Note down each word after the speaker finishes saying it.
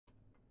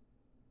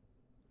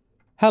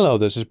Hello,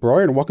 this is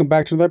Broyar, and welcome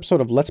back to another episode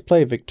of Let's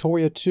Play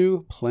Victoria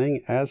 2,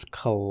 playing as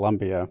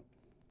Colombia.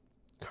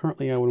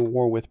 Currently, I'm in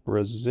war with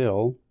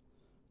Brazil.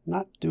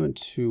 Not doing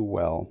too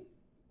well,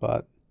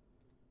 but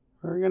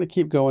we're going to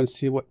keep going and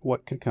see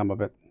what can come of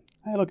it.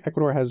 Hey, look,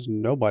 Ecuador has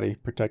nobody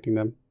protecting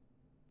them.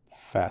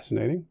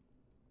 Fascinating.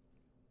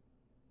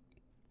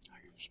 I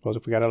suppose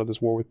if we got out of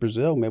this war with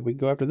Brazil, maybe we can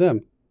go after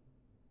them.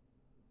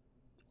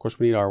 Of course,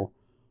 we need our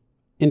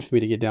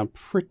infamy to get down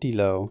pretty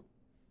low.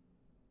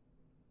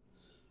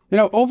 You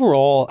know,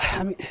 overall,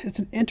 I mean, it's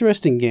an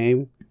interesting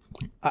game.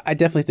 I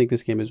definitely think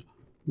this game is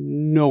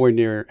nowhere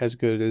near as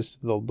good as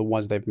the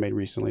ones they've made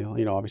recently.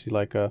 You know, obviously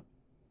like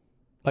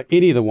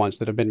any of the ones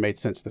that have been made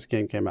since this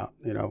game came out.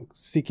 You know,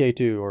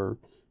 CK2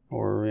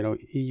 or you know,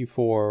 EU4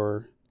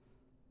 or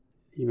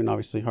even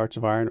obviously Hearts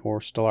of Iron or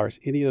Stellaris.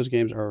 Any of those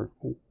games are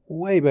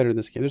way better than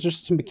this game. There's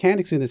just some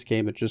mechanics in this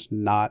game that are just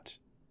not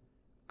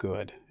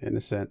good in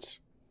a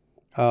sense.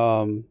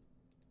 This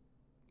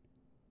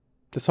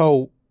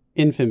whole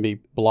infamy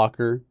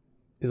blocker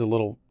is a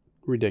little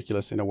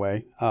ridiculous in a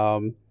way.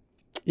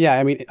 Yeah,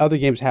 I mean, other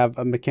games have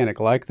a mechanic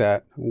like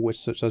that, which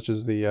such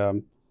as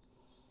the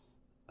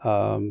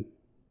what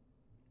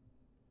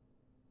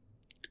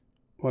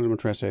am I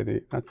trying to say?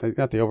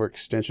 Not the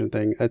overextension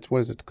thing. It's what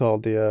is it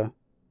called? The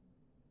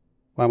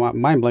well, I'm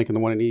mind blanking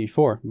the one in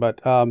EE4, but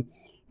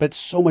it's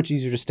so much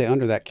easier to stay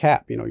under that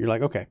cap. You know, you're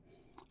like, okay,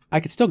 I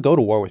could still go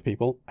to war with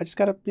people. I just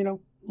gotta, you know,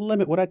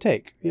 limit what I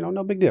take. You know,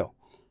 no big deal.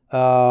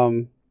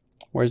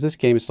 Whereas this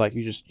game, it's like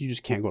you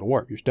just can't go to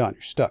war. You're done.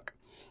 You're stuck.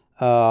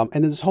 And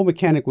then this whole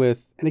mechanic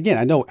with, and again,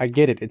 I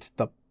get it.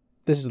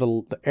 This is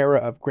the era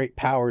of great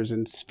powers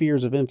and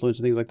spheres of influence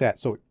and things like that.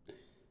 So it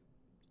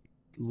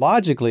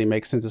logically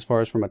makes sense as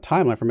far as from a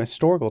timeline, from a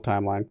historical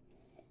timeline.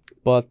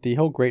 But the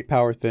whole great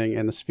power thing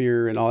and the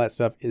sphere and all that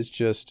stuff is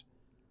just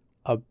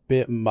a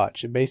bit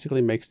much. It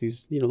basically makes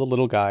these, you know, the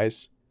little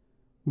guys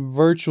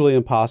virtually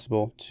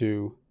impossible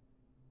to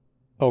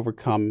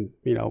overcome,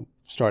 you know,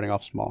 starting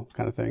off small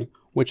kind of thing,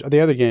 which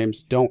the other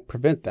games don't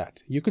prevent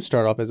that. You could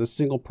start off as a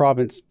single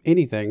province,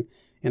 anything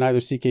in either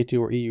CK2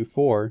 or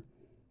EU4.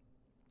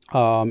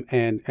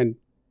 And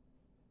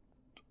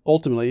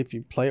ultimately, if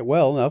you play it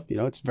well enough, you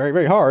know, it's very,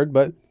 very hard,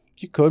 but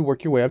you could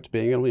work your way up to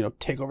being able to, you know,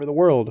 take over the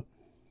world.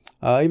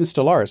 Even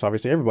Stellaris,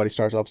 obviously, everybody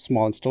starts off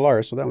small in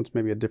Stellaris, so that one's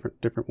maybe a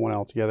different one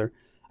altogether.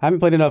 I haven't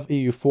played enough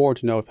EU4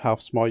 to know how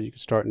small you can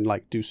start and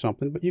like do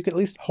something, but you can at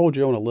least hold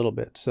your own a little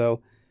bit. So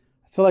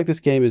I feel like this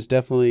game is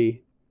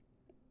definitely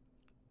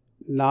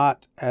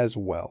not as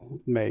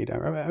well made.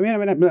 I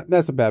mean,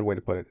 that's a bad way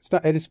to put it. It's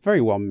not. It is very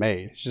well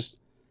made. It's just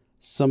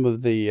some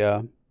of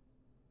the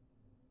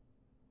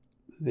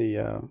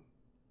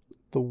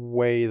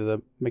way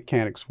the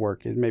mechanics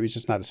work. Maybe it's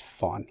just not as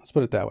fun. Let's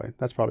put it that way.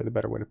 That's probably the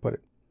better way to put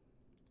it.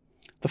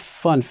 The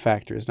fun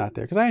factor is not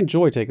there because I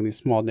enjoy taking these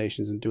small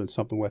nations and doing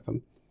something with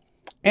them.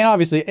 And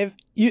obviously,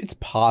 it's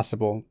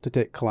possible to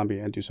take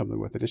Colombia and do something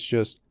with it. It's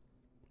just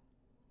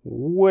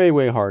way,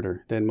 way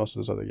harder than most of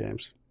those other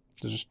games.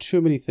 There's just too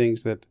many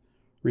things that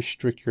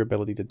restrict your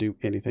ability to do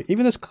anything.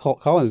 Even this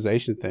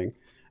colonization thing.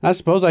 And I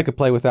suppose I could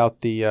play without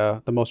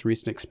the most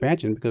recent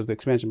expansion, because the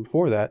expansion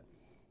before that,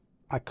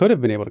 I could have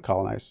been able to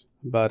colonize.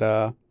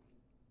 But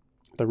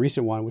the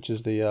recent one, which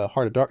is the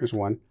Heart of Darkness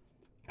one,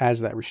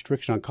 has that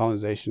restriction on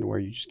colonization where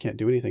you just can't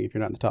do anything if you're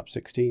not in the top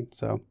 16.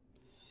 So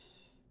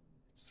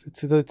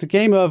it's a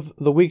game of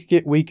the weak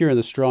get weaker and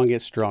the strong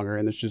get stronger,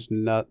 and there's just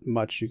not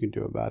much you can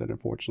do about it,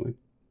 unfortunately.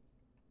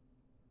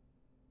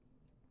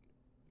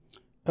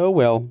 Oh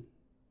well.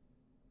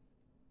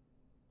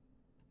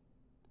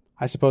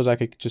 I suppose I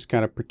could just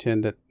kind of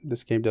pretend that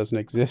this game doesn't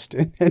exist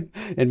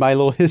in my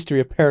little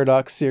History of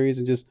Paradox series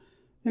and just,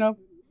 you know,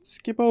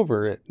 skip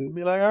over it and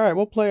be like, all right,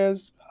 we'll play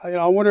as, you know,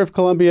 I wonder if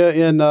Colombia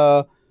in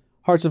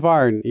Hearts of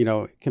Iron, you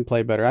know, can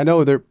play better. I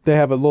know they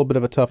have a little bit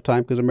of a tough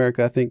time because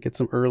America, I think, gets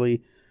some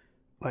early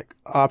like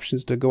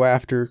options to go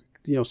after,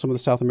 you know, some of the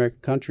South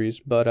American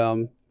countries, but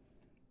I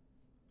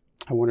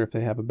wonder if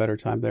they have a better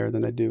time there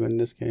than they do in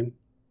this game.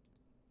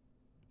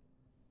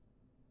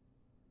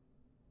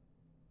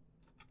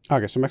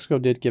 Okay, so Mexico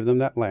did give them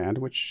that land,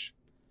 which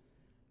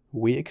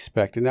we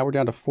expected. Now we're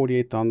down to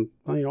 48th on,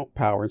 you know,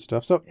 power and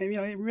stuff. So, you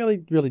know, it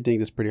really, really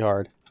dinged us pretty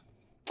hard.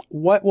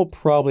 What will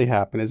probably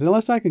happen is,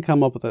 unless I can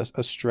come up with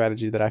a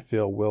strategy that I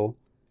feel will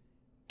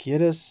get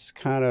us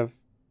kind of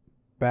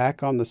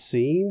back on the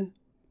scene,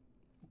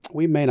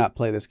 we may not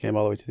play this game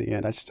all the way to the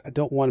end. I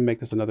don't want to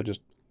make this another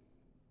just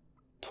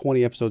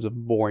 20 episodes of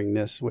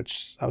boringness,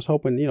 which I was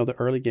hoping, you know, the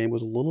early game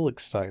was a little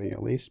exciting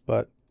at least,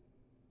 but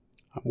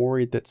I'm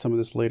worried that some of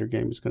this later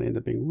game is going to end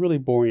up being really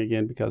boring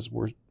again because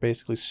we're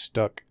basically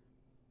stuck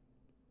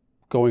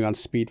going on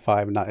speed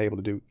 5 and not able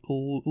to do,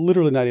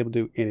 literally not able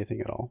to do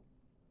anything at all.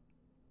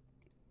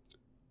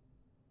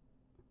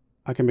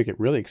 I can make it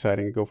really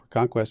exciting and go for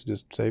conquest and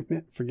just say,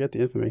 man, forget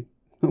the infamy.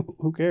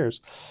 Who cares?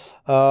 It's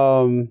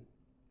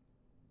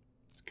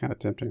kind of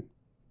tempting.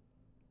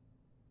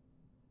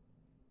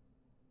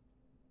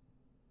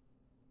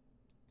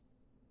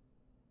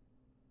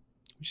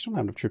 We just don't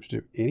have enough troops to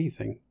do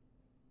anything.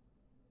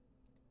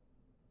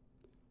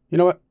 You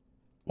know what?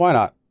 Why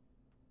not?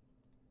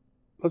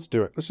 Let's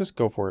do it. Let's just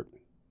go for it.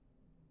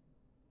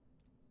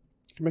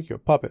 I can make you a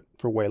puppet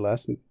for way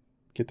less and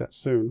get that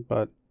soon,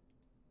 but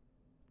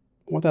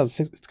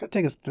 1,006, it's going to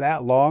take us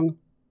that long?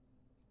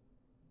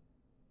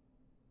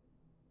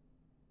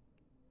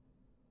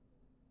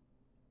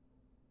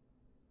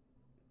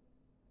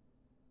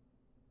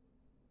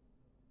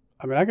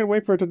 I mean, I could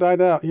wait for it to die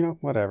down. You know,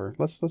 whatever.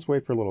 Let's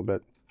wait for a little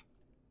bit.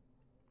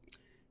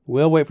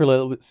 We'll wait for a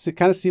little bit.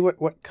 Kind of see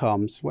what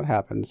comes, what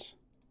happens.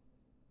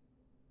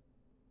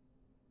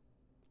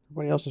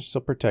 Everybody else is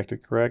still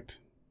protected, correct?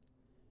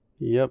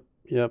 Yep,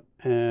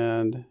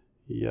 and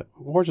yep.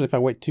 Unfortunately, if I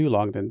wait too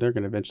long, then they're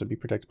going to eventually be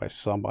protected by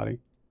somebody.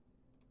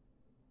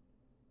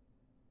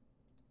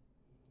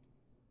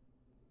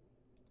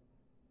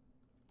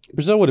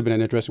 Brazil would have been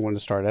an interesting one to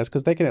start as,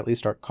 because they can at least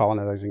start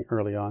colonizing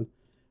early on.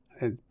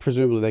 And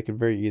presumably they could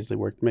very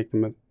easily make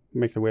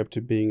their way up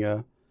to being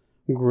a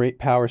great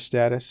power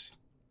status.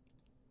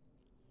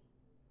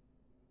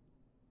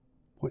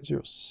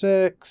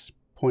 0.06,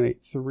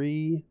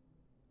 0.83.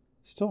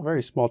 Still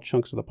very small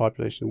chunks of the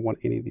population want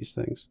any of these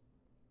things.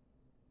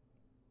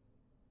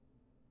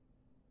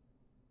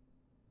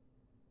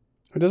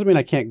 It doesn't mean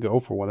I can't go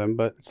for one of them,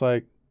 but it's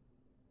like,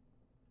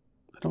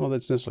 I don't know that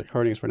it's necessarily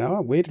hurting us right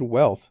now. Weighted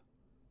wealth.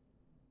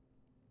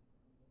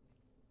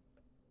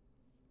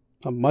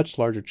 A much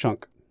larger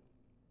chunk.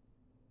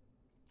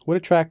 Would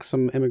attract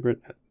some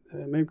immigrants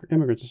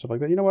and stuff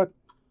like that. You know what?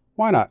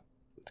 Why not?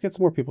 Let's get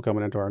some more people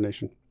coming into our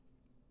nation.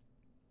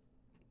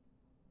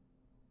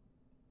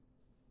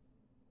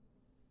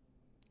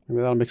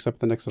 Maybe that'll mix up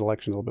the next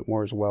election a little bit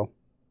more as well.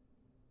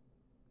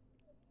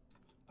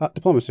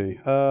 Diplomacy.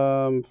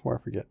 Before I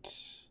forget.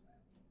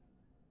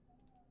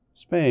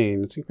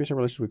 Spain. Let's increase our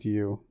relations with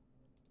you.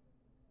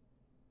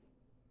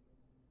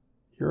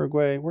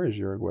 Uruguay. Where is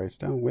Uruguay? It's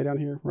down, way down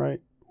here,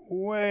 right?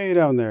 Way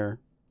down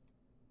there.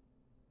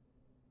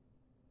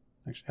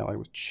 Actually allied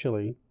with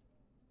Chile.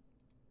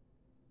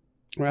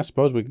 I mean, I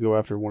suppose we could go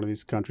after one of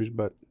these countries,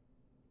 but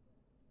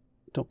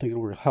I don't think it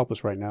will help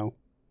us right now.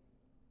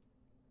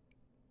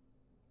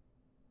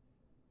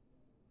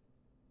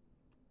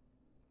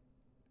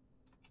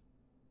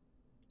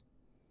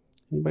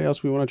 Anybody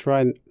else we want to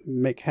try and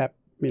make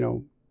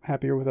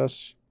happier with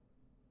us?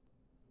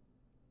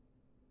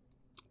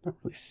 Not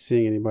really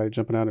seeing anybody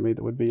jumping out at me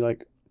that would be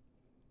like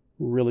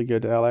really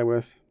good to ally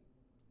with.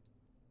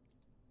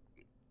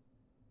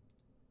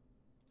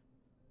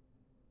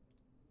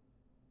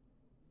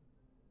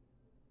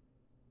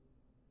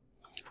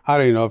 I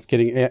don't even know if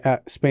getting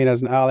Spain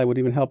as an ally would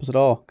even help us at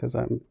all, because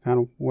I'm kind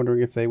of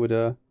wondering if they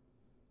would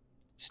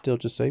still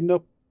just say,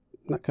 nope,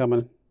 not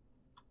coming.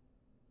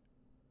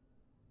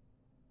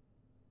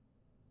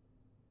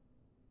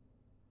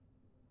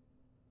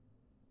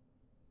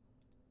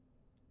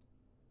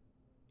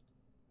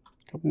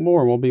 A couple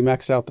more and we'll be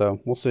maxed out, though.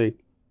 We'll see.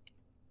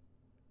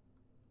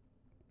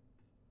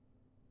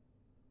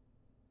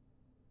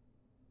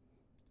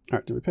 All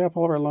right, did we pay off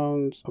all of our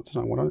loans? Oh, it's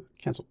not one.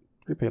 Cancel.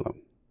 Repay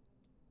loan.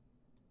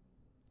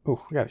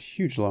 Oh, we got a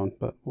huge loan,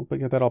 but we'll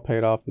get that all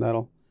paid off, and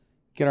that'll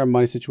get our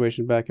money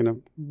situation back in a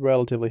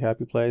relatively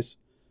happy place.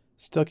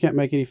 Still can't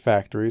make any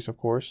factories, of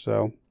course,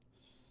 so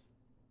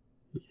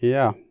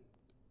yeah.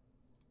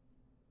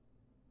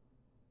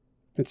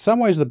 In some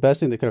ways, the best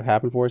thing that could have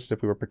happened for us is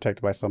if we were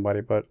protected by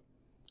somebody, but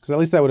because at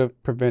least that would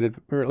have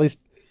prevented, or at least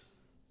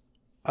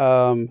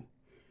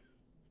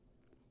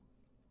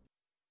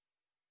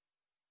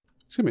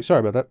excuse me, sorry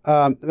about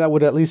that. That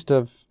would at least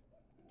have,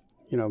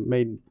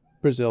 made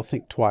Brazil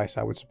think twice,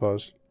 I would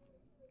suppose.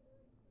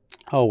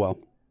 Oh well.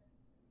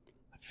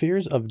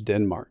 Fears of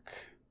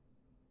Denmark.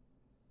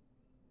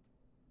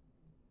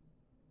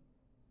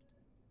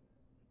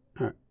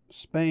 All right,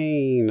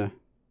 Spain.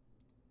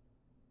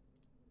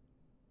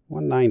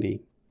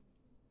 190.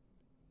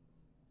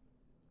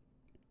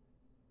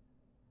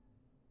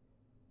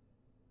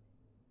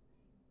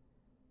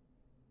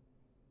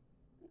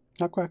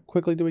 How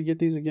quickly do we get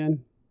these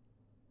again?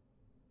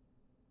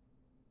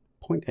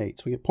 0.8.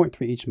 So we get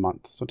 0.3 each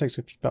month. So it takes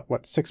about,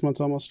 what, 6 months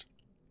almost?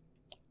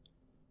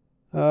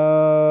 New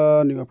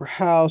upper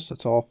house.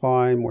 That's all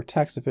fine. More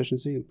tax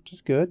efficiency, which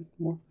is good.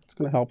 It's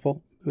going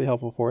to be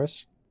helpful for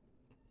us.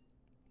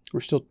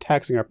 We're still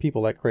taxing our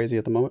people like crazy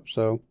at the moment,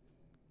 so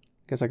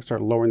I guess I can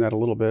start lowering that a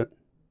little bit.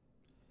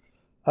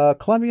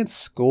 Colombian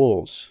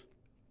schools.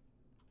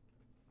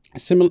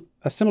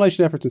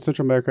 Assimilation efforts in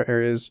Central America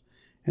areas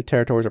and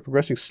territories are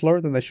progressing slower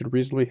than they should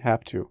reasonably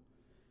have to.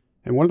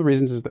 And one of the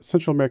reasons is that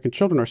Central American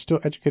children are still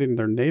educated in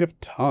their native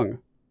tongue.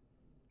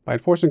 By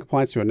enforcing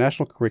compliance to a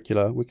national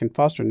curricula, we can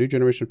foster a new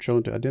generation of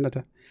children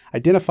to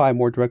identify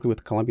more directly with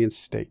the Colombian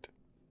state.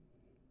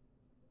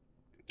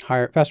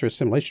 Faster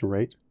assimilation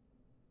rate.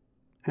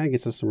 And it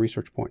gets us some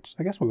research points.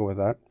 I guess we'll go with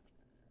that.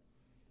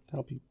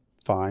 That'll be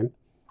fine.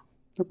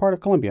 They're part of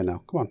Colombia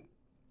now. Come on.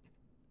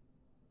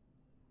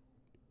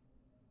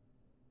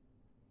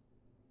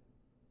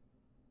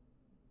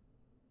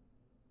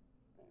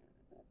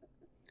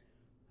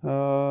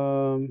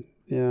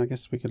 Yeah, I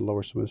guess we could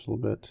lower some of this a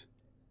little bit.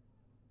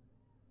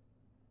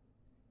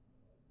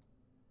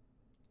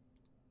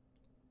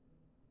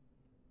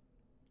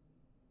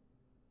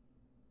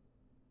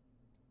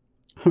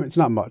 I mean, it's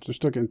not much. They're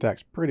still getting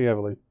taxed pretty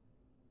heavily.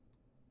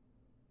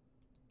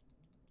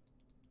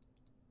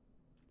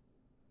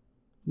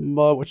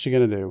 But what you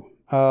gonna do?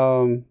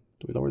 Do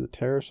we lower the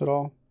tariffs at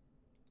all?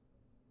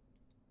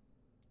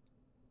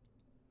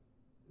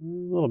 A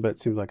little bit.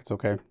 Seems like it's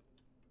okay.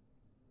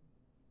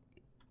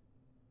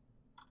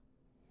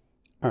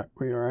 All right,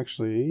 we are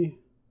actually.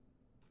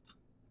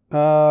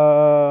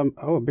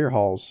 Oh, beer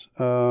halls.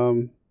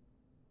 Poor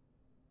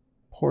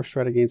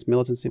strat against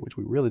militancy, which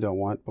we really don't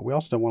want, but we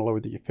also don't want to lower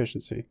the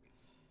efficiency.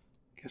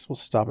 Guess we'll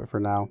stop it for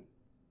now.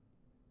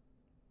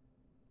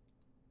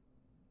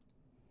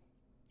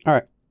 All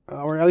right,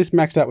 we're at least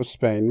maxed out with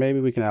Spain. Maybe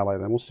we can ally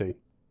them. We'll see.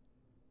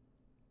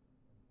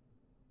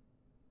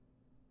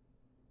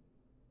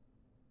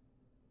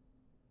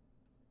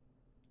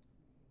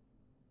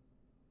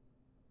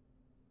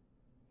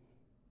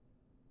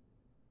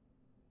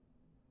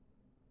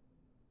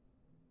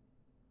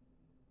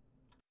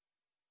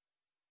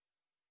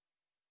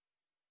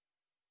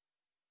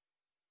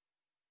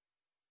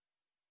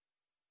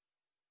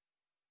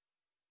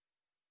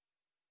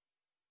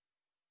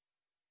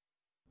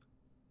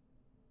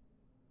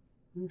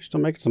 We're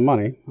still making some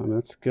money. I mean,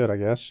 that's good, I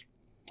guess.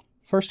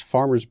 First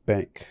Farmers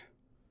Bank.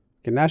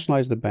 We can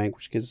nationalize the bank,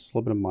 which gives us a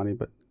little bit of money,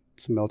 but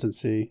some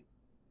militancy.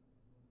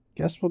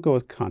 Guess we'll go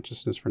with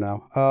consciousness for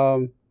now.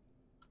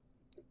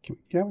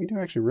 Yeah, we do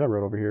actually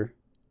railroad over here.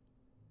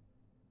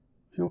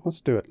 You know,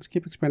 let's do it. Let's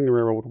keep expanding the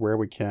railroad where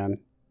we can.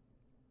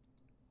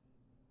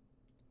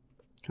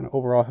 Kind of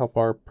overall help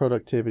our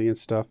productivity and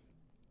stuff.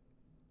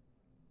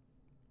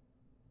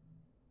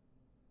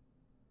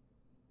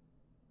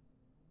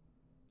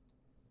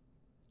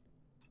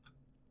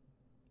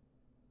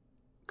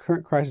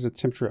 Current crisis at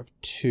temperature of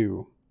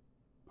 2.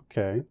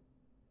 Okay.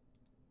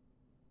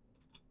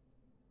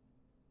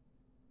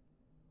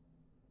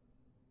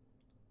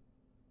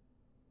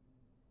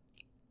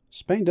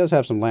 Spain does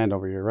have some land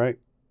over here, right?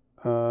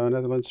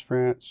 Netherlands,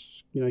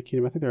 France, United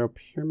Kingdom. I think they're up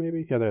here,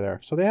 maybe. Yeah, they're there.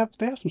 So they have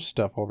some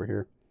stuff over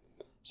here.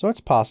 So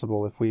it's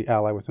possible if we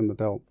ally with them that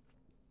they'll,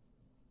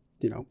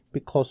 be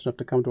close enough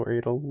to come to our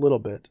aid a little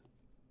bit.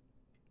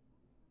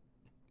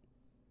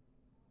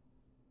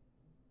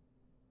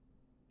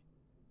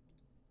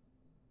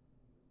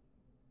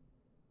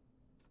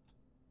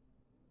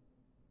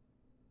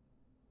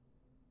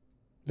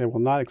 They will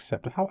not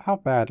accept it. How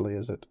badly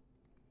is it?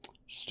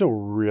 Still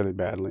really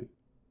badly.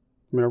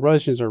 I mean, our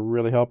relations are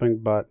really helping,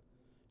 but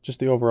just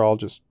the overall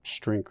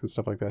strength and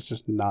stuff like that's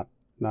just not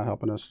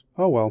helping us.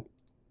 Oh well.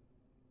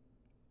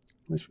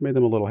 At least we made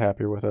them a little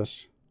happier with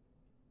us.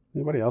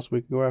 Anybody else we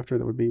could go after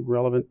that would be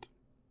relevant?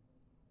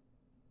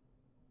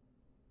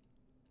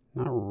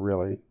 Not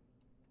really.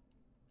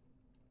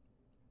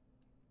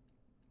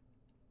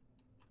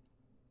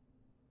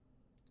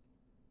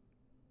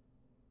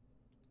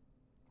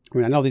 I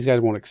mean, I know these guys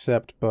won't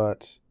accept,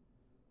 but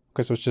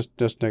okay, so it's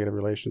just negative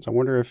relations. I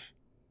wonder if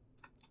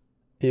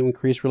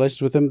increase relations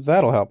with them,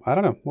 that'll help. I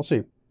don't know. We'll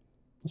see.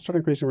 Let's start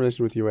increasing relations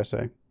with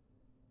USA.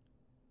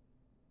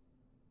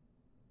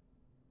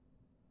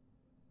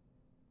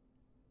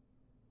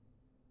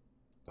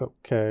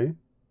 Okay.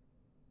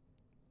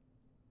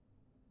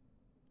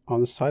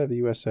 On the side of the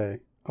USA.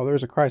 Oh,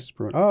 there's a crisis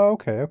brewing. Oh,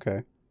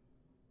 okay.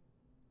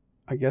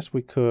 I guess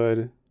we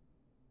could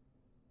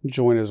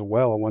join as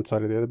well on one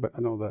side or the other, but I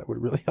don't know that would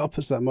really help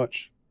us that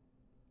much.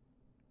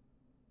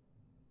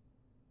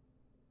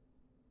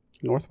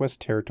 Northwest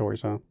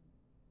Territories, huh?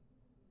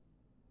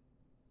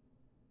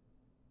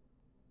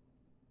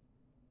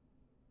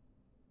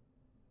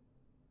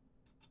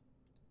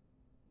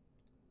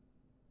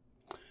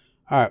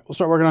 All right, we'll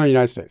start working on the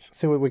United States.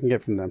 See what we can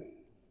get from them.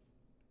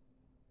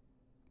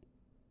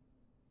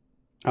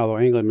 Although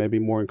England may be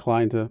more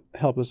inclined to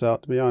help us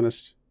out, to be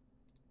honest.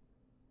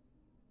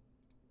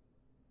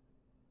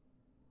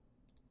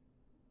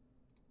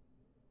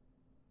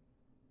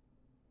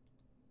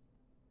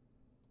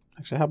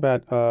 Actually, how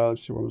bad?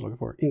 Let's see what I was looking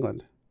for.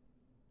 England.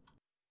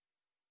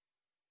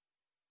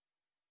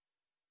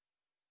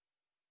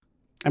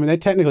 I mean, they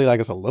technically like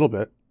us a little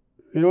bit.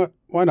 You know what?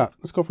 Why not?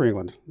 Let's go for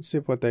England. Let's see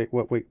if what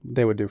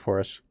they would do for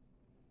us.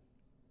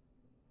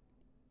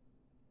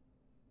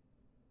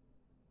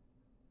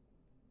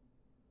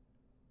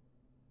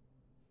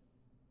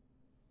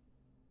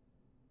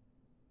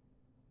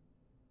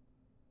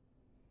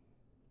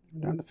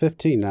 We're down to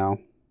 15 now.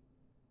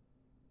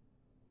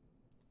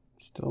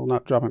 Still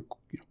not dropping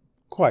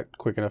quite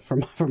quick enough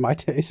for my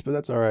taste, but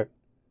that's all right.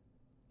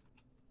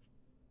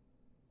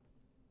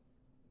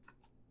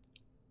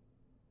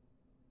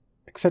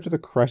 Accepted the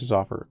crisis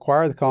offer.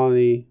 Acquire the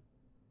colony.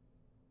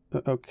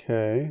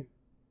 Okay.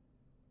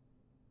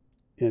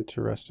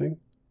 Interesting.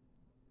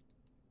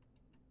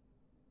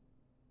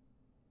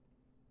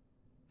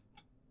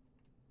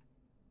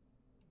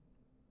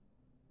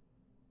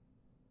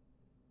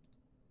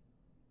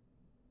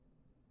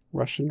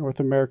 Russian North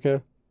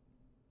America.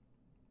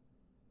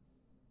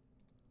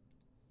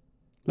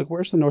 Look,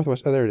 where's the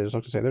Northwest? Oh, there it is. I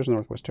was going to say, there's the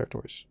Northwest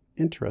Territories.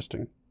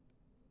 Interesting.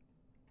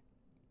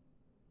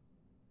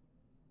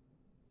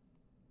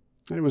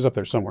 And it was up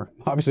there somewhere.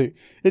 Obviously,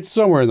 it's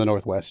somewhere in the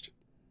Northwest.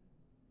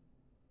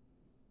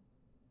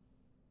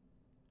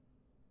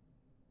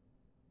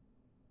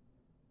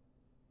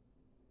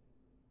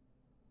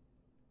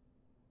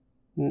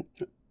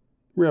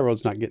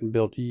 Railroad's not getting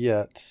built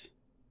yet,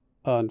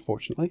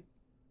 unfortunately.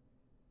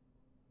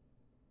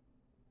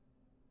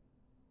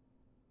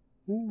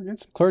 We're getting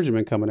some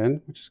clergymen coming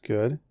in, which is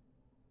good.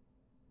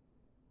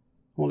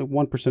 Only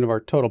 1% of our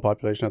total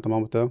population at the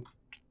moment, though.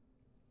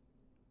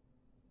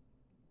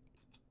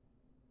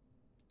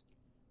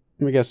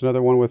 Let me guess,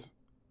 another one with...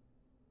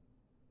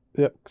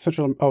 Yep,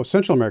 Central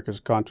America's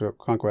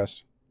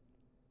conquest.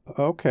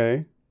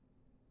 Okay.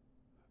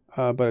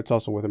 But it's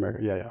also with America.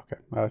 Yeah,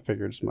 okay. I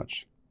figured as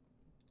much.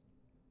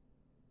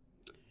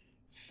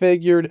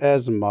 Figured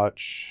as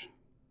much.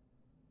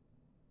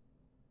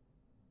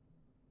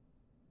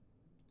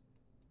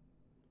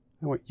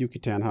 I want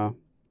Yucatan, huh?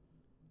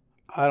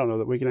 I don't know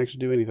that we can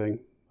actually do anything.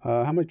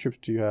 How many troops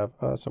do you have?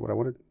 So what I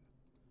wanted...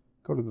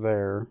 Go to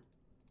there.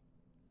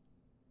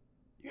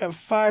 You have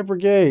 5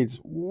 brigades.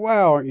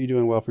 Wow, aren't you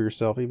doing well for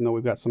yourself, even though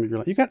we've got some of your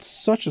land. You got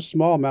such a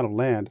small amount of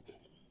land,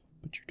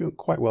 but you're doing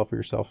quite well for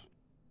yourself.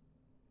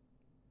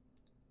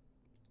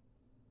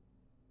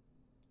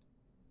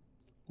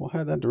 We'll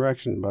head that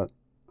direction, but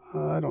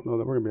I don't know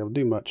that we're going to be able to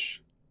do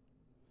much.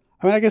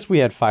 I mean, I guess we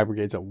had 5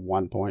 brigades at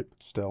one point,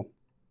 but still.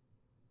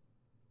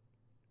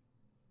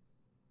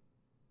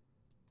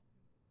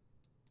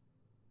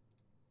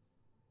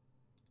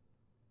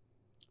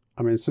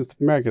 I mean, since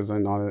America's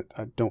in on it,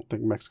 I don't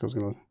think Mexico's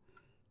going to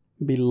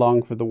be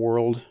long for the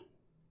world.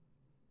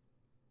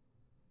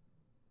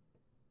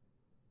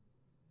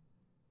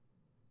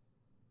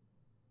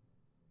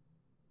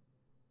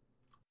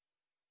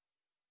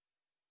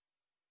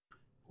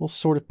 We'll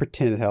sort of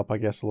pretend to help, I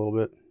guess, a little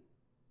bit.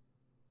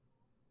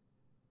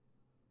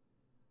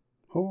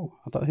 Oh,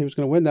 I thought he was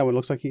going to win that one.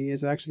 Looks like he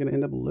is actually going to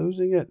end up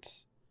losing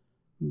it.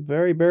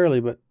 Very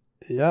barely, but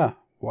yeah.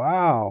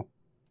 Wow.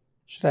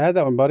 Should have had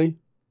that one, buddy.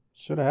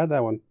 Should have had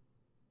that one.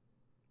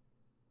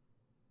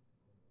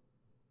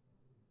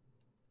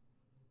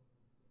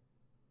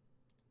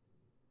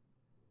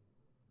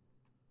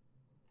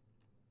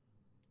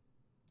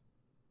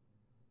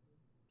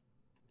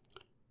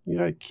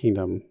 United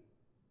Kingdom.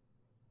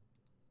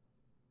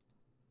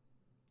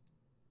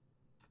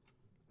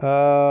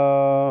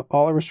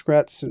 All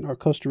aristocrats in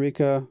Costa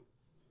Rica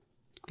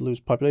lose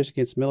population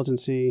against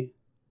militancy.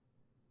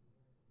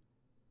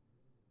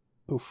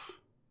 Oof.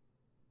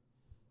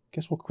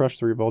 Guess we'll crush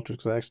the revolters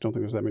because I actually don't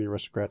think there's that many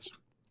aristocrats.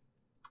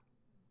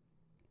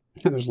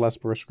 And there's less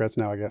aristocrats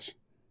now, I guess.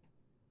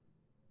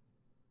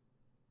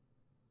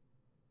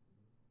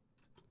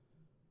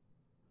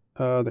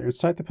 They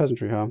incite the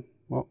peasantry, huh?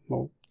 Well,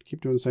 we'll keep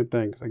doing the same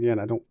thing. Because again,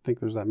 I don't think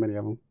there's that many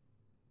of them.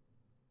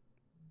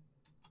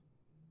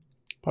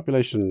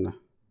 Population.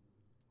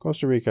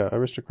 Costa Rica,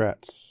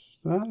 aristocrats.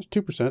 That's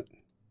 2%.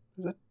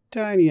 There's a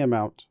tiny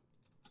amount.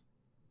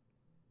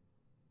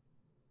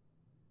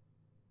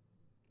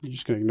 You're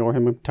just going to ignore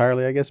him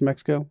entirely, I guess,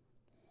 Mexico?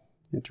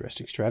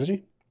 Interesting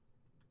strategy.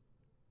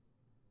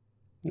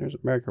 There's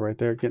America right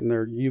there, getting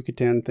their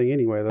Yucatan thing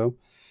anyway, though.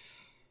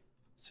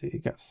 Let's see, you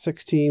got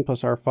 16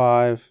 plus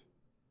R5.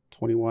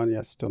 21, yeah,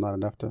 it's still not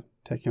enough to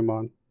take him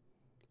on.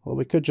 Although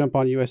we could jump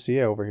on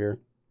USCA over here.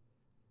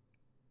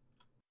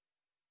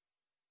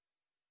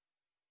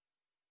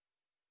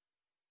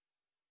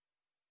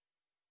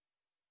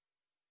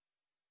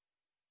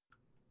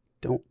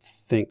 Don't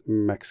think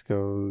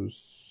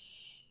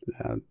Mexico's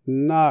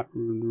not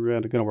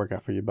really going to work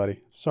out for you,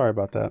 buddy. Sorry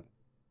about that.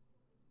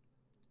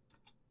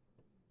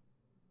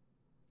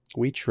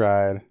 We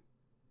tried.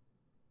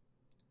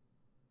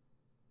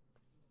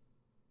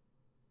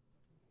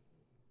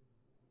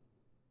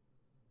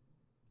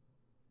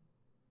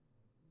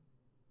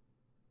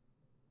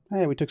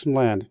 Hey, we took some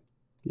land.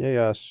 Yay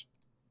us.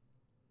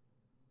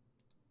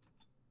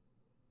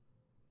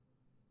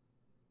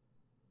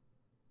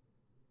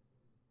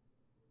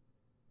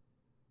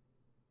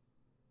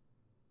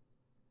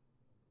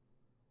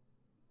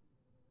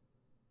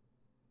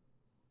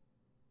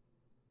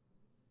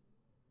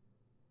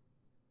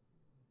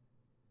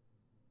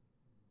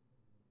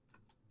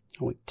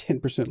 Only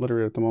 10%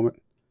 literate at the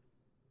moment.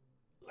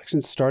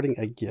 Election's starting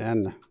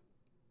again.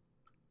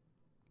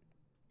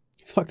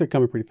 I feel like they're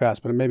coming pretty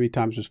fast, but maybe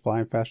time's just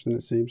flying faster than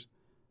it seems.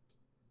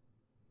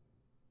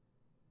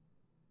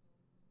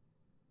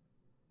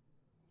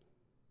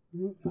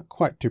 Not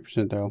quite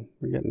 2% though.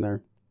 We're getting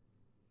there.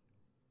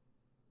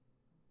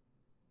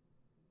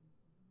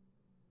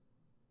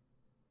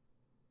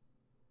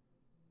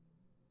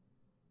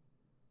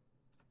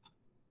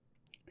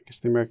 I guess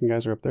the American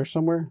guys are up there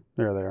somewhere.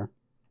 There they are.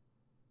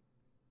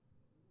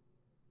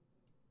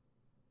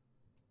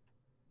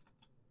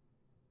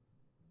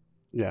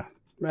 Yeah,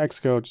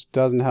 Mexico just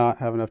doesn't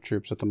have enough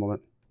troops at the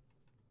moment.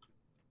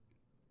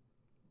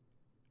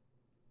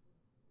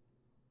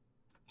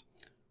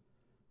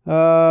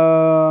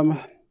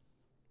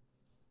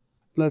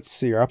 Let's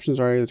see. Our options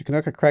are either to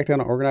conduct a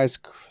crackdown on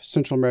organized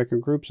Central American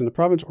groups in the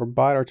province or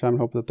bide our time and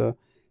hope that the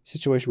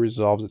situation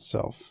resolves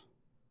itself.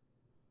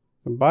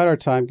 We can bide our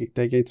time,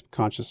 they gain some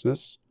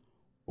consciousness,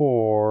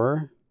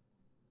 or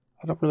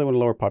I don't really want to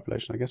lower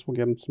population. I guess we'll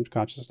give them some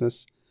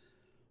consciousness.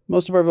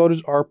 Most of our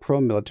voters are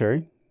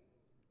pro-military.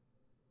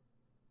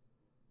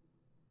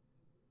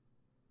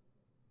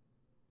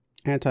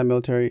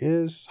 Anti-military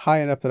is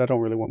high enough that I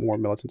don't really want more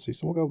militancy,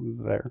 so we'll go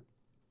there.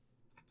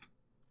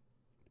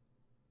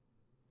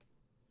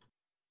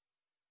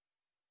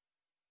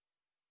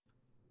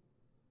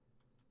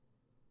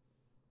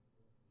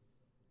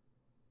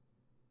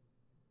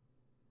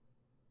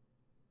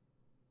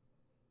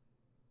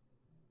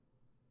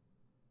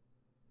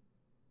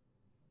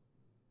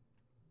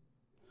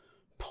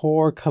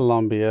 Poor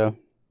Colombia.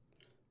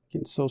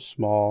 Getting so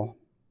small.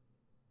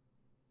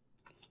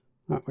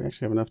 Oh, we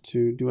actually have enough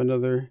to do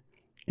another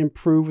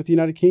improve with the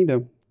United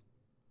Kingdom.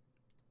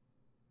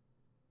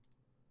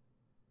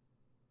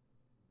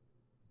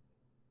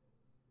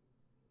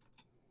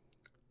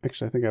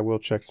 Actually, I think I will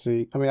check to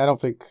see. I mean, I don't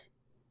think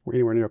we're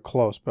anywhere near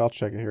close, but I'll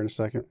check it here in a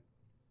second.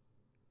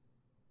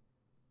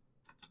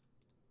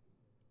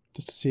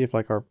 Just to see if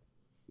like our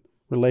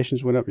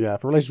relations went up. Yeah,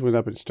 if relations went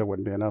up, it still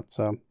wouldn't be enough.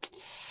 So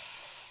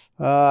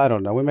I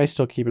don't know. We may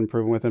still keep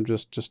improving with them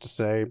just to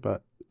say,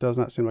 but it does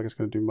not seem like it's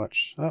going to do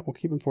much. We'll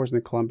keep enforcing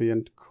the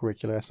Colombian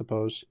curricula, I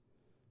suppose.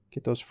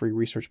 Get those free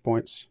research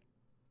points.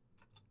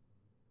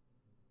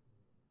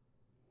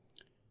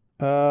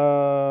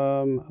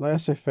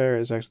 Laissez-faire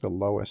is actually the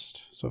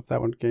lowest. So if that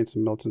one gains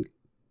some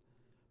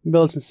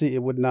militancy,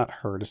 it would not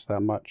hurt us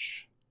that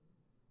much.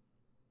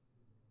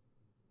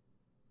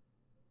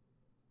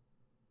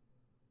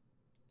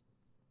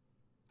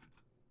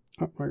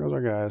 Oh, there goes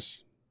our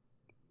guys.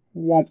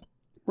 Womp.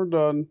 We're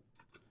done.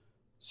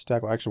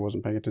 Stack. Well, I actually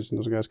wasn't paying attention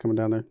to those guys coming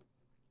down there.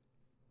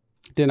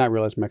 Did not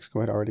realize Mexico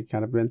had already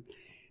kind of been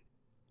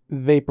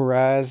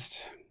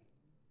vaporized.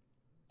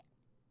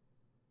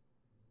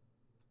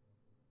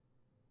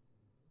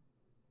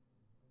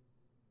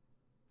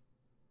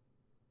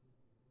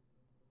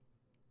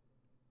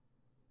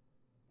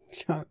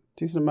 Got a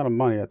decent amount of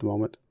money at the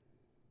moment.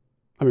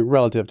 I mean,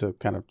 relative to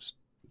kind of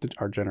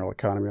our general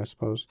economy, I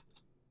suppose.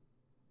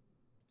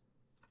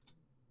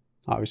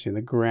 Obviously, in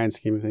the grand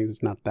scheme of things,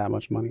 it's not that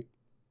much money.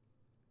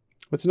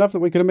 But it's enough that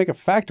we could make a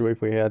factory if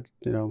we had,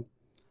 you know,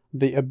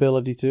 the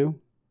ability to.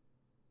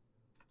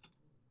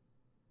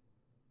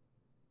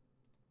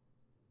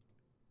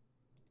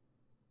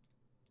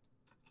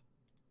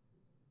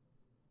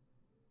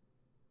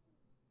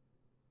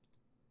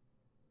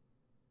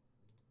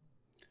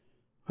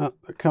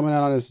 They're coming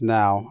out on us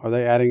now. Are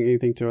they adding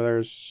anything to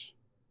theirs?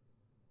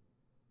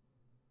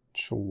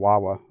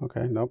 Chihuahua.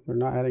 Okay, nope, they're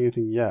not adding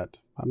anything yet.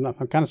 I'm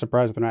kind of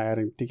surprised if they're not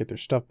adding to get their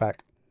stuff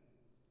back.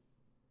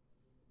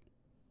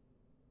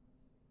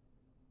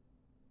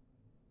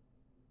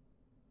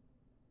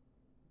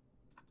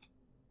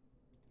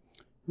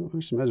 Oh,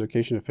 there's some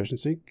education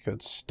efficiency.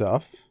 Good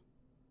stuff.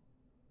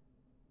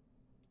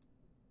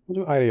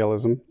 We'll do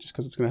idealism just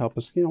because it's going to help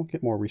us, you know,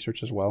 get more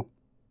research as well.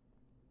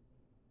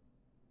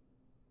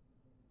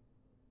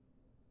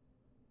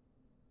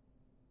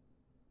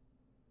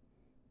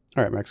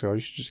 All right, Mexico, you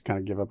should just kind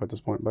of give up at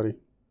this point, buddy.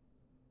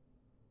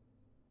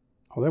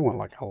 Oh, they want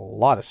like a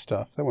lot of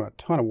stuff. They want a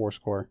ton of war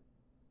score.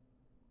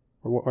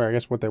 Or I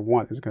guess what they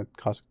want is going to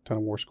cost a ton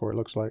of war score, it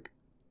looks like.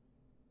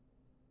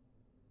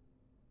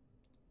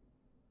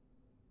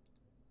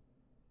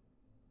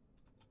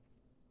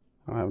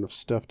 I don't have enough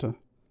stuff to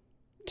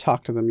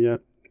talk to them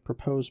yet.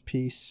 Propose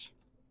peace.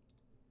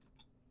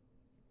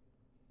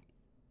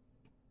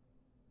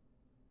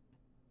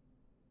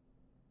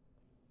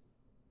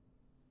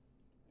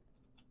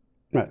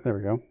 Right, there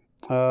we go.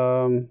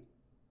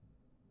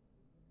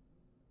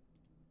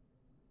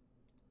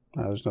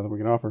 There's nothing we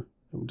can offer.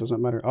 It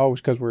doesn't matter. Oh,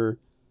 it's because we're...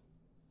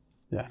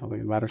 Yeah, I don't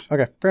think it matters.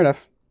 Okay, fair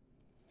enough.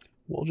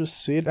 We'll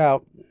just see it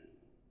out.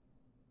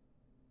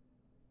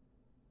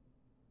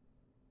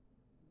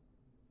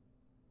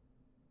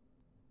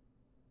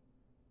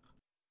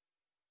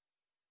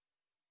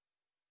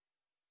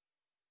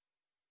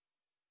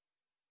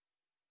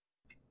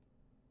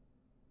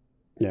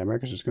 Yeah,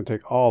 America's just going to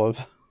take all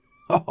of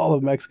all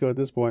of Mexico at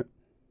this point,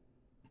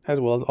 as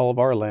well as all of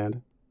our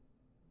land.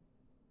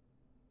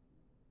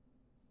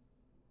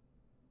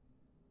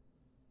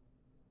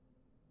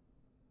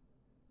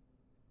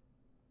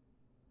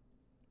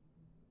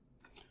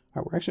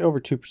 All right, we're actually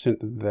over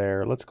 2%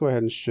 there. Let's go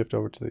ahead and shift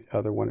over to the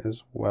other one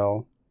as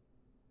well.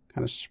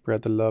 Kind of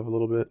spread the love a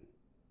little bit.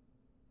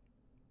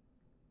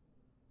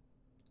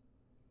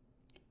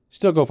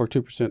 Still go for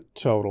 2%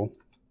 total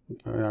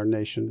in our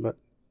nation, but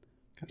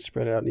kind of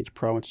spread it out in each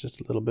province just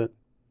a little bit.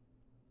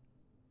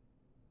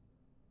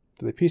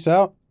 Did they peace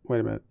out? Wait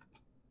a minute.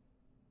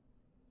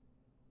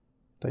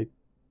 Did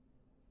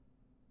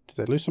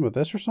they lose some of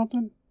this or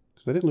something?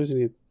 Because they didn't lose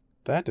any of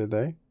that, did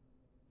they?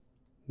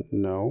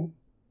 No.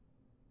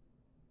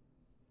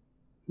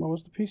 What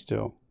was the peace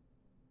deal?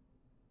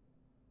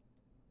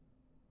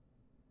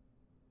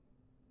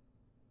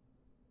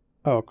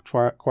 Oh,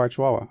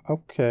 Chihuahua.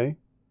 Okay.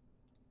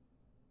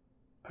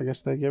 I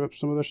guess they gave up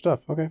some of their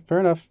stuff. Okay, fair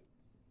enough.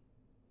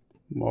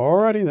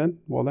 Alrighty then.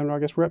 Well, then I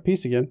guess we're at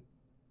peace again.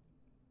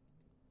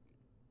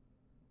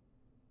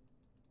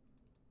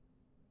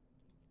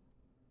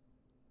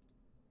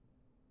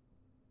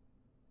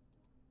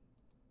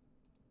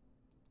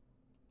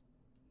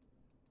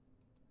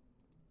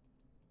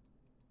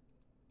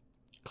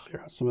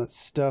 clear out some of that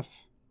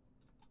stuff.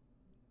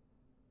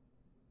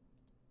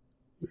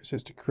 US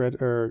has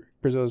decredited, or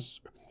Brazil's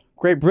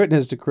Great Britain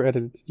has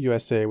decredited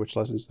USA, which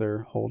lessens their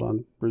hold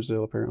on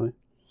Brazil, apparently.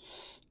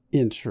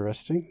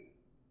 Interesting.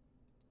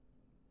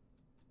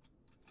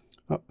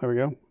 Oh, there we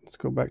go. Let's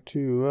go back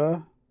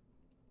to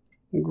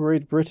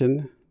Great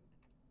Britain.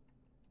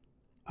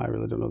 I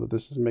really don't know that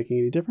this is making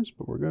any difference,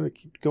 but we're going to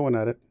keep going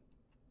at it.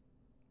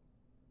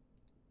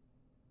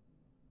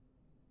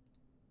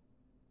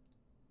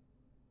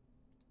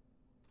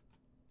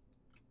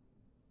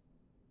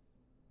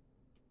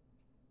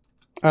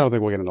 I don't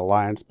think we'll get an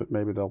alliance, but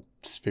maybe they'll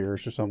sphere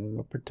us or something.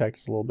 They'll protect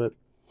us a little bit.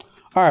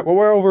 All right, well,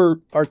 we're over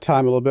our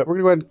time a little bit. We're going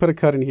to go ahead and put a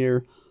cut in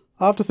here.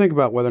 I'll have to think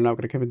about whether or not I'm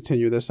going to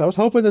continue this. I was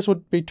hoping this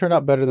would turn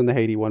out better than the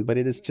Haiti one, but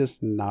it is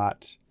just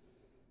not.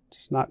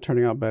 Just not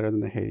turning out better than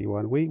the Haiti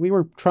one. We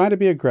were trying to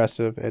be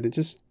aggressive, and it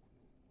just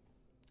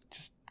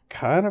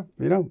kind of,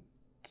 you know,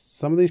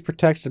 some of these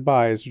protected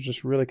buys are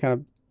just really kind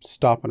of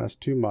stopping us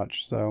too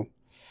much. So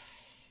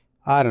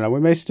I don't know. We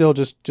may still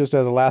just as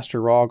a last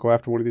hurrah go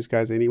after one of these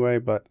guys anyway,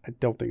 but I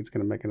don't think it's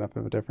going to make enough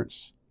of a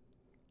difference.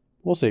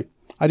 We'll see.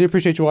 I do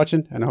appreciate you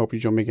watching, and I hope you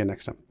join me again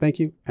next time. Thank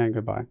you, and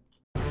goodbye.